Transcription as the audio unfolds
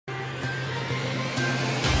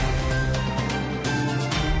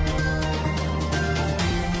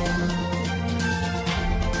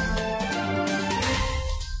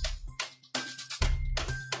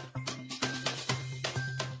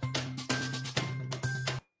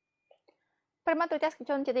ប្រិមត្តទូទាំង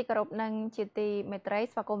ជនជាទីគោរពនិងជាទីមេត្រី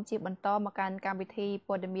ស្វាគមន៍ជាបន្តមកកាន់កម្មវិធី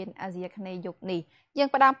ព័ត៌មានអាស៊ីអាគ្នេយ៍យុគនេះយើង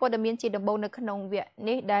ផ្ដើមព័ត៌មានជាដំបូងនៅក្នុងវគ្គ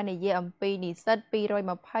នេះដែលនិយាយអំពីនិស្សិត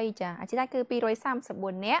220ចាអចិន្ត្រៃយ៍គឺ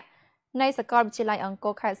234នាក់នៃសាកលវិទ្យាល័យអង្គ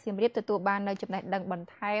រខេត្តសៀមរាបទទួលបាននៅចំណេះដឹងបន្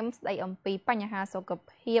ថែមស្ដីអំពីបញ្ហាសុខ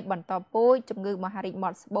ភាពបន្តពូជជំងឺមហារីកមា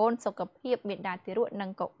ត់ស្បូនសុខភាពមាតាទារកនិង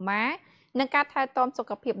កុមារនិងការថែទាំសុ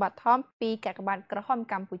ខភាពបឋមពីកាកបាទក្រហម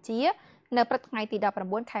កម្ពុជានៅព្រឹកថ្ងៃទី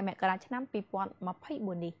19ខែមករាឆ្នាំ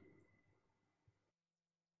2024នេះ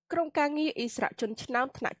ក្រុមការងារអិសរាជជនឆ្នើម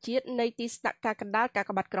ថ្នាក់ជាតិនៃទីស្នាក់ការកណ្ដាលកាក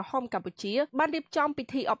បាទក្រហមកម្ពុជាបានរៀបចំពិ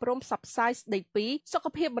ធីអប់រំផ្សព្វផ្សាយស្ដីពីសុខ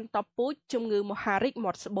ភាពបន្តពូជជំងឺមហារីក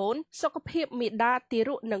មាត់ស្បូនសុខភាពមាតាទារ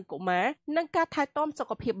កនិងកុមារនិងការថែទាំសុ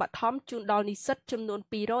ខភាពបឋមជូនដល់និស្សិតចំនួន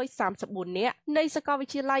234នាក់នៃសាកលវិ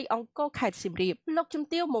ទ្យាល័យអង្គរខេត្តសៀមរាបលោកជំ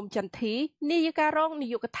ទាវមុំចន្ទធីនាយិការងនា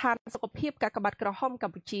យកដ្ឋានសុខភាពកាកបាទក្រហមក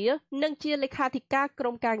ម្ពុជានិងជាលេខាធិការក្រុ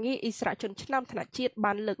មការងារអិសរាជជនឆ្នើមថ្នាក់ជាតិ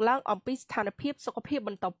បានលើកឡើងអំពីស្ថានភាពសុខភាព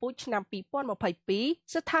បន្តពូជឆ្នាំ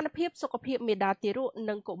2022ស្ថានភាពសុខភាពមាតាទារក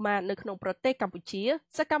និងកុមារនៅក្នុងប្រទេសកម្ពុជា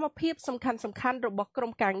សកម្មភាពសំខាន់ៗរបស់ក្រុ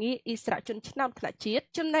មការងារអិសរាជជនឆ្នើមថ្នាក់ជាតិ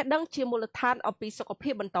ចំណេះដឹងជាមូលដ្ឋានអំពីសុខភា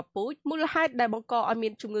ពបន្តពូជមូលហេតុដែលបង្កឲ្យមា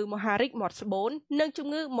នជំងឺមហារីកមាត់ស្បូននិងជំ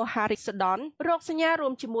ងឺមហារីកសូដនរោគសញ្ញារួ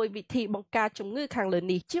មជាមួយវិធីបង្ការជំងឺខាងលើ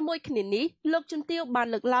នេះជាមួយគ្នានេះលោកជំទាវបាន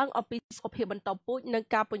លើកឡើងអំពីសុខភាពបន្តពូជនិង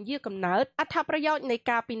ការពន្យាកំណើតអត្ថប្រយោជន៍នៃ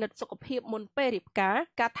ការពិនិត្យសុខភាពមុនពេលរៀបការ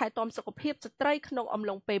ការថែទាំសុខភាពស្ត្រីក្នុងអំ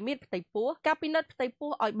ឡុងពេលមានផ្ទៃពោះការពិនិត្យផ្ទៃ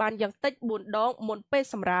ពោះឲ្យបានយ៉ាងតិច4ដងមុនពេល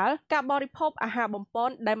សម្រាលការបរិភោគអាហារបំប៉ន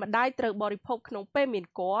ដែលម្ដាយត្រូវបរិភោគក្នុងពេលមាន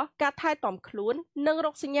គភ៌ការថែទាំខ្លួននិងរោ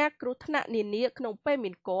គសញ្ញាគ្រោះថ្នាក់នានាក្នុងពេលមា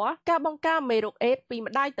នគភ៌ការបង្ការមេរោគអេដស៍ពី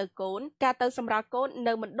ម្ដាយទៅកូនការទៅសម្រាលកូន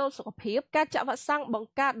នៅមណ្ឌលសុខភាពការចាក់វ៉ាក់សាំងបង្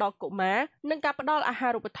ការដល់កុមារនិងការផ្ដល់អាហា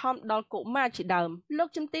រូបត្ថម្ភដល់កុមារជាដើមលោក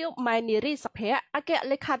ជំទាវម៉ែនារីសុភ័ក្រអគ្គ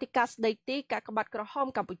លេខាធិការស្ដីទីកាកបាទក្រហម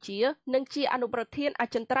កម្ពុជានិងជាអនុប្រធានអ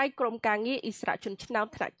ចិន្ត្រៃយ៍ក្រុមការងារអិសរាជជនឆ្នើម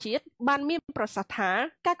ថ្នាក់ជាតិបានមានប្រសាសន៍ថា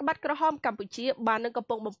កាកបាទក្រហមកម្ពុជាបាននឹងកំ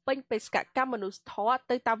ពុងបំពេញបេសកកម្មមនុស្សធម៌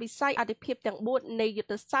ទៅតាមវិស័យអាទិភាពទាំង4នៃយុទ្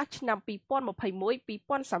ធសាស្ត្រឆ្នាំ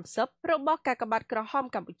2021-2030របស់កាកបាទក្រហម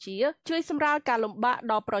កម្ពុជាជួយសម្រាលការលំបាក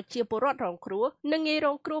ដល់ប្រជាពលរដ្ឋរងគ្រោះនិងងាយរ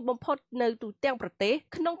ងគ្រោះបំផុតនៅទូទាំងប្រទេស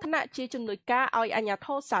ក្នុងឋានៈជាជំនួយការឲ្យអាជ្ញាធ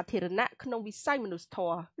រសាធារណៈក្នុងវិស័យមនុស្សធ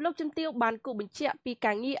ម៌លោកជំទាវបានគូបញ្ជាក់ពី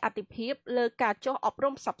ការងារអាទិភាពលើការចុះអប់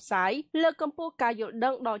រំផ្សព្វផ្សាយលើកកម្ពស់ការយល់ដឹ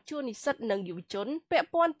ងដល់ជួរនិស្សិតនិងយុវជនពាក់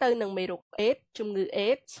ព័ន្ធទៅនឹងមេរោគអេដស៍ជំងឺអេ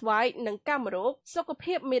ដស៍ស្វាយនិងកាមរោគសុខ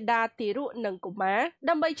ភាពមាតាទារកនិងកុមារ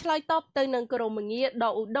ដើម្បីឆ្លើយតបទៅនឹងគោលនយោបាយ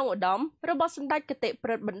ដ៏ឧត្តមឧត្តមរបស់សម្ដេចគតិប្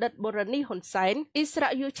រិទ្ធបណ្ឌិតបូរនីហ៊ុនសែនអិសរា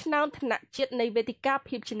ជយុឆ្នើមថ្នាក់ជាតិនៃវេទិកា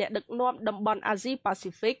ភាពជាអ្នកដឹកនាំតំបន់អាស៊ីប៉ាស៊ី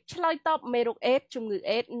ហ្វិកឆ្លើយតបមេរោគអេដស៍ជំងឺ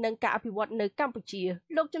អេដស៍និងការអភិវឌ្ឍនៅកម្ពុជា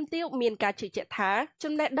លោកជំទាវមានការជឿជាក់ថា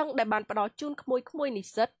ចំណេះដឹងដែលបានផ្ដល់ជូនក្មួយនិ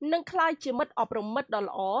ស្សិតនឹងក្លាយជាមិត្តអប់រំមិត្តដ៏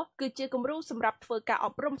ល្អគឺជាគំរូសម្រាប់ធ្វើការអ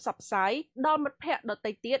ប់រំផ្សព្វផ្សាយដល់មិត្តភ័ក្តិដ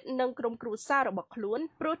ទៃទៀតនិងក្រុមគ្រួសាររបស់ខ្លួន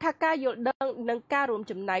ព្រោះថាការយល់ដឹងនិងការរួម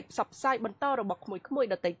ចំណែកផ្សព្វផ្សាយបន្តរបស់ក្មួយ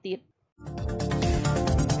ដទៃទៀត